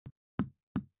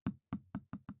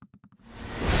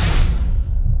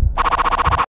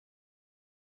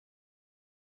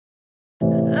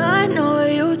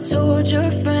told your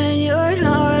friend you're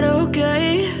not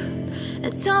okay,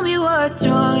 and tell me what's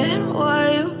wrong and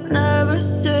why you never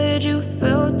said you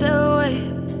felt that way.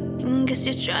 And guess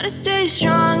you're trying to stay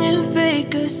strong and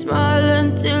fake a smile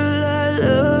until I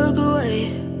look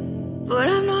away. But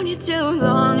I've known you too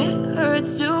long, it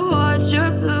hurts to watch your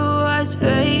blue eyes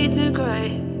fade to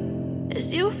gray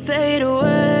as you fade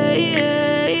away,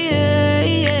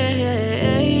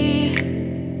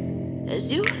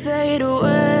 as you fade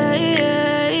away.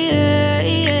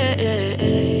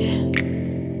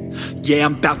 Yeah,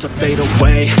 I'm about to fade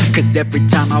away, cause every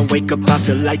time I wake up I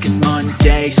feel like it's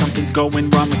Monday. Something's going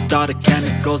wrong with all the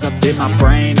chemicals up in my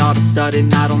brain. All of a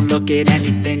sudden I don't look at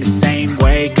anything the same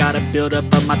way. Gotta build up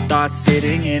of my thoughts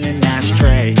sitting in an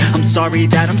ashtray. I'm sorry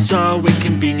that I'm so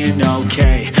inconvenient,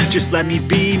 okay. Just let me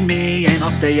be me and I'll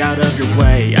stay out of your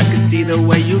way. I can see the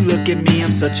way you look at me,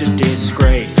 I'm such a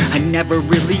disgrace. I never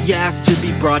really asked to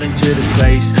be brought into this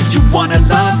place. You wanna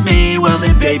love me? Well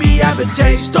then baby I have a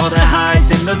taste. All the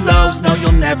highs and the lows, no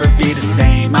you'll never be the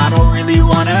same. I don't really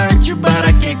wanna hurt you but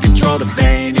I can't control the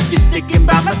pain. If you're sticking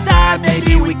by my side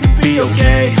maybe we could be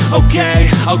okay.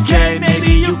 Okay,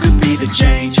 maybe you could be the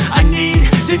change I need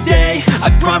today. I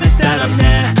promise that I've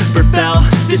never felt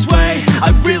this way.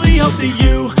 I really hope that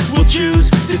you will choose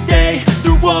to stay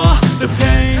through all the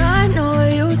pain. I know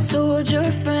you told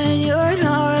your friend you're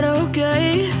not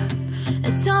okay,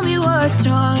 and tell me what's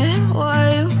wrong and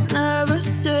why you never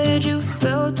said you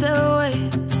felt that way.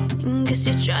 And guess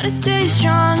you're trying to stay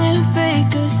strong and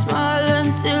fake a smile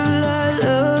until I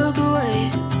look away.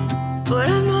 But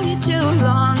I've known you too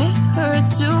long, it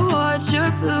hurts to watch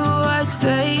your blue eyes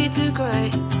fade to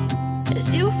gray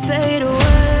as you fade away,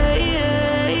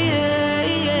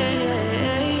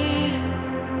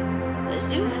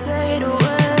 as you fade away,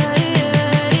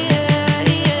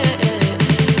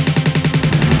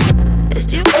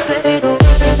 as you fade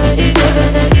away.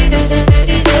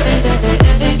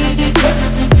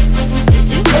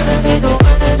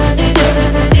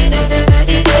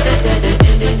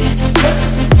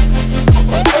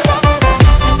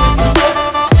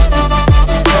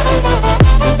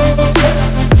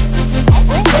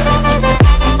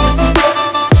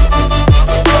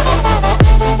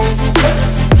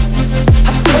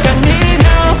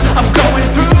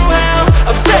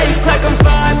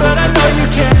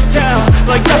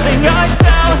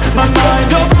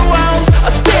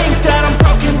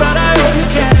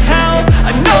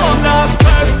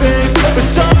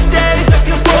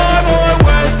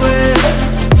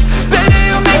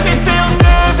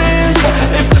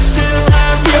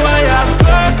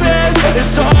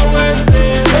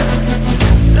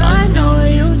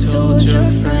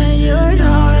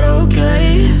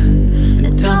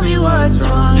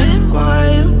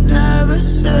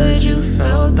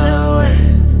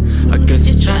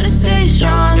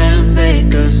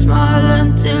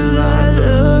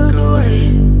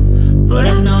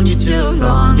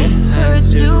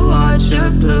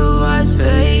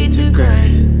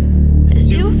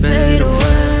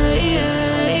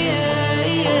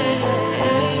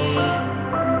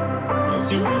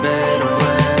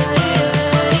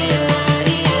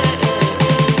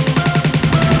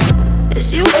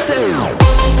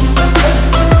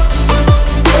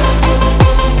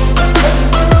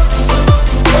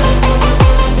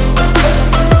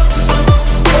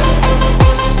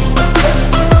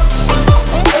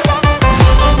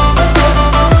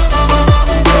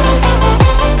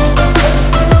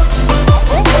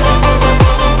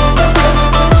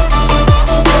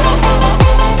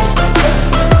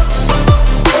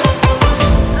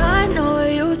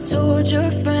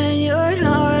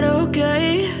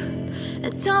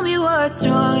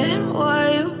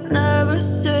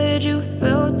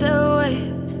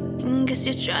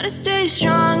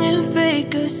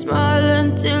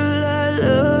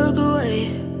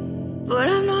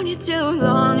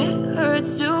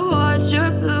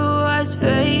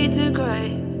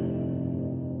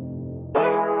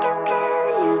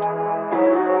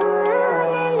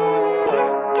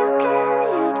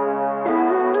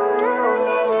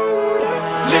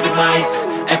 Living life,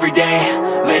 every day,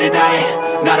 late at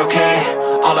night, not okay.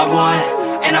 All I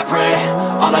want, and I pray,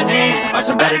 all I need are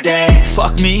some better days.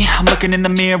 Fuck me, I'm looking in the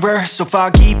mirror, so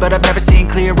foggy, but I've never seen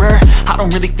clearer. I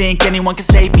don't really think anyone can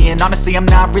save me, and honestly I'm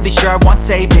not really sure I want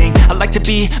saving. I like to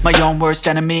be my own worst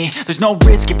enemy. There's no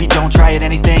risk if you don't try at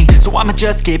anything, so I'ma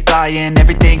just keep buying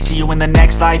everything. See you in the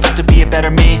next life, have to be a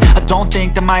better me. I don't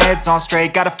think that my head's on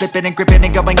straight, gotta flip it and grip it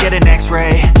and go and get an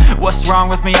x-ray. What's wrong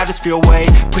with me? I just feel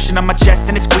weight pushing on my chest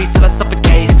and it squeezes till I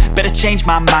suffocate. Better change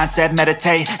my mindset,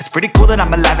 meditate. It's pretty cool that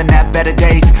I'm alive and have better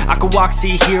days. I could walk, see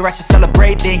see here, I should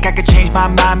celebrate. Think I could change my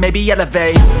mind, maybe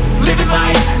elevate. Living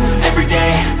life,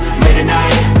 everyday, late at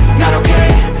night, not okay.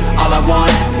 All I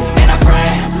want, and I pray,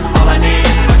 all I need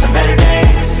are some better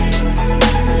days.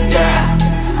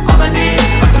 Yeah, all I need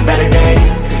are some better days.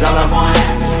 Cause all I want,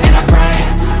 and I pray,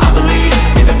 I believe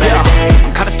in the better days.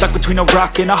 I'm kinda stuck between a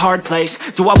rock and a hard place.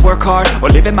 Do I work hard or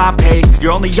live at my pace?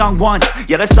 You're only young once,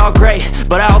 yeah that's all great,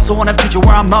 but I also want a future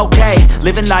where I'm okay.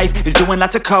 Living life is doing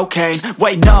lots of cocaine.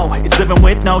 Wait no, it's living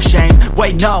with no shame.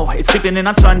 Wait no, it's sleeping in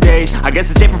on Sundays. I guess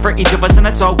it's different for each of us and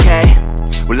that's okay.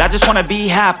 Well I just wanna be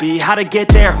happy, how to get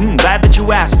there? Glad that you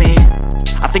asked me.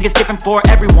 I think it's different for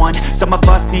everyone. Some of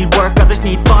us need work, others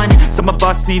need fun. Some of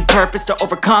us need purpose to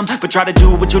overcome. But try to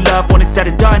do what you love when it's said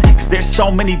and done. Cause there's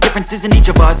so many differences in each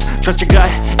of us. Trust your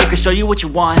gut, it can show you what you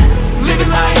want. Living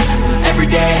life,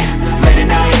 everyday, late at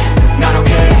night, not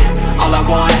okay. All I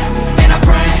want, and I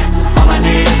pray, all I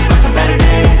need are some better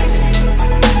days.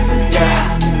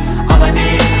 Yeah, all I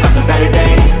need are some better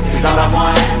days. Cause all I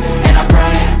want, and I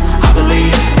pray, I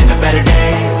believe in the better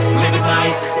days. Living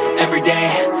life, everyday,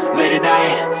 late at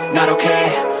night, not okay.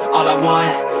 All I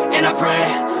want, and I pray,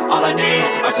 all I need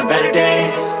are some better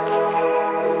days.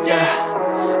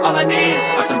 Yeah, all I need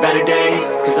are some better days.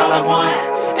 Cause all I want,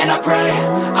 and I pray,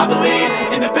 I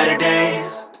believe in the better days.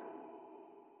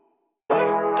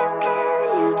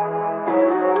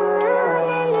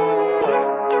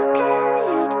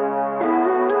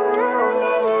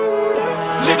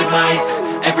 Living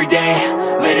life, everyday,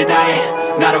 late at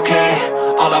night, not okay.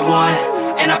 All I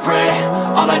want, and I pray,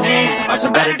 all I need are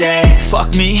some better days.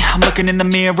 Fuck me, I'm looking in the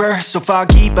mirror, so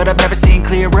foggy, but I've never seen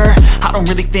clearer. I don't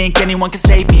really think anyone can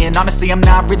save me, and honestly I'm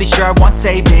not really sure I want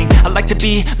saving. I like to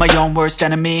be my own worst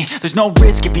enemy. There's no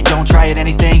risk if you don't try at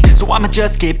anything, so I'ma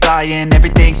just keep buying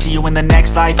everything. See you in the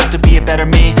next life, have to be a better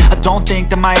me. I don't think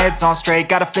that my head's on straight,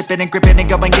 gotta flip it and grip it and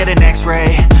go and get an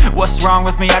x-ray. What's wrong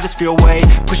with me? I just feel weight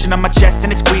pushing on my chest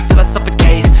and it squeezes till I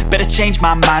suffocate. Better change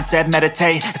my mindset,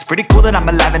 meditate. It's pretty cool that I'm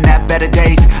alive and have better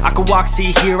days. I could walk,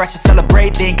 see, hear, I should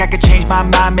celebrate. Think I could change my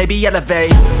mind, maybe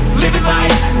elevate. Living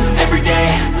life, everyday,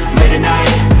 late at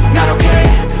night, not okay.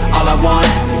 All I want,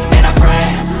 and I pray,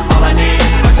 all I need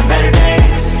are some better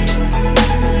days.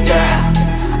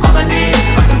 Yeah, all I need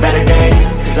are some better days.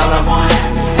 Cause all I want,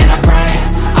 and I pray,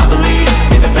 I believe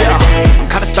in the better days. I'm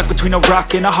kinda stuck between a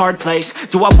rock and a hard place.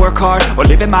 Do I work hard or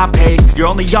live at my pace? You're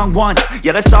only young once,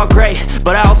 yeah that's all great,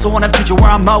 but I also want a future where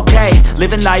I'm okay.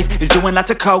 Living life is doing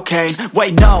lots of cocaine.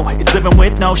 Wait no, it's living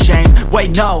with no shame.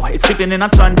 Wait no, it's sleeping in on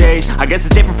Sundays. I guess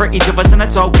it's different for each of us and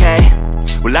that's okay.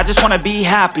 Well I just wanna be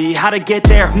happy, how to get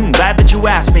there? Glad that you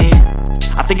asked me.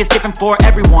 I think it's different for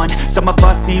everyone. Some of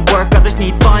us need work, others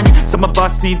need fun. Some of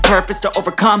us need purpose to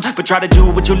overcome. But try to do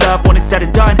what you love when it's said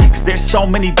and done. Cause there's so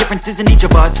many differences in each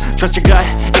of us. Trust your gut,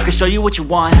 it can show you what you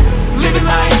want. Living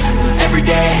life,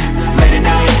 everyday,